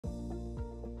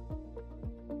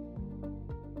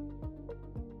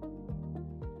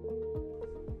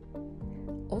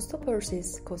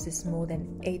Osteoporosis causes more than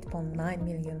 8.9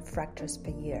 million fractures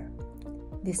per year.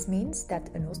 This means that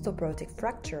an osteoporotic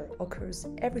fracture occurs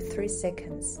every 3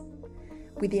 seconds.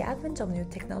 With the advent of new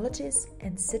technologies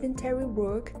and sedentary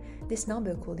work, this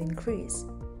number could increase.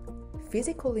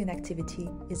 Physical inactivity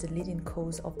is a leading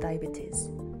cause of diabetes.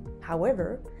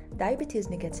 However, diabetes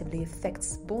negatively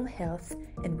affects bone health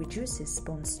and reduces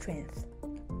bone strength.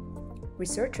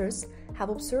 Researchers have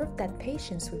observed that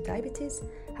patients with diabetes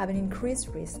have an increased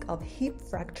risk of hip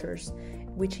fractures,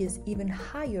 which is even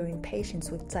higher in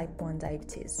patients with type 1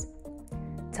 diabetes.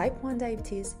 Type 1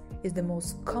 diabetes is the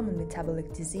most common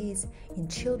metabolic disease in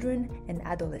children and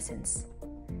adolescents.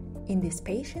 In these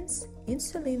patients,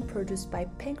 insulin produced by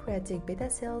pancreatic beta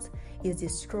cells is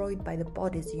destroyed by the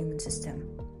body's immune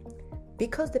system.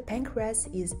 Because the pancreas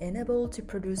is unable to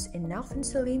produce enough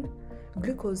insulin,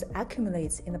 glucose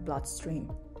accumulates in the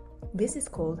bloodstream. This is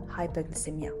called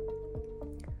hyperglycemia.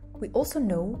 We also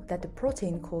know that the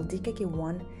protein called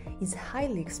DKK-1 is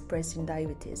highly expressed in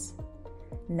diabetes.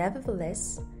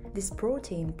 Nevertheless, this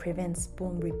protein prevents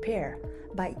bone repair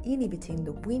by inhibiting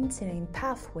the Wnt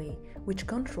pathway, which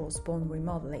controls bone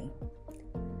remodeling.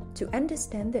 To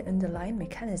understand the underlying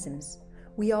mechanisms,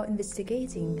 we are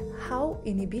investigating how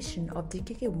inhibition of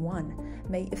DKK-1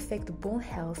 may affect bone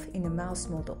health in a mouse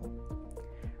model.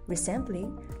 Recently,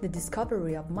 the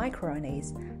discovery of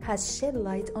miRNAs has shed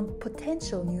light on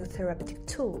potential new therapeutic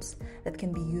tools that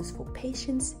can be used for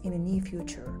patients in the near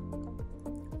future.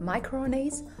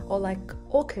 miRNAs are like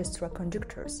orchestra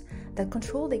conductors that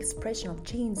control the expression of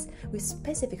genes with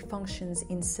specific functions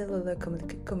in cellular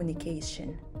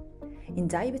communication. In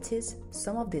diabetes,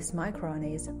 some of these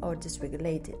miRNAs are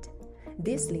dysregulated.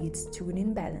 This leads to an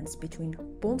imbalance between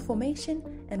bone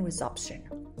formation and resorption.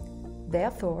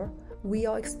 Therefore, we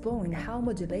are exploring how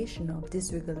modulation of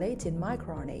dysregulated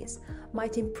miRNAs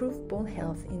might improve bone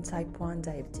health in type 1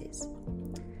 diabetes.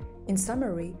 In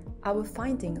summary, our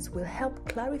findings will help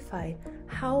clarify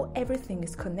how everything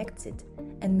is connected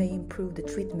and may improve the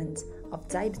treatment of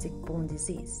diabetic bone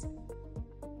disease.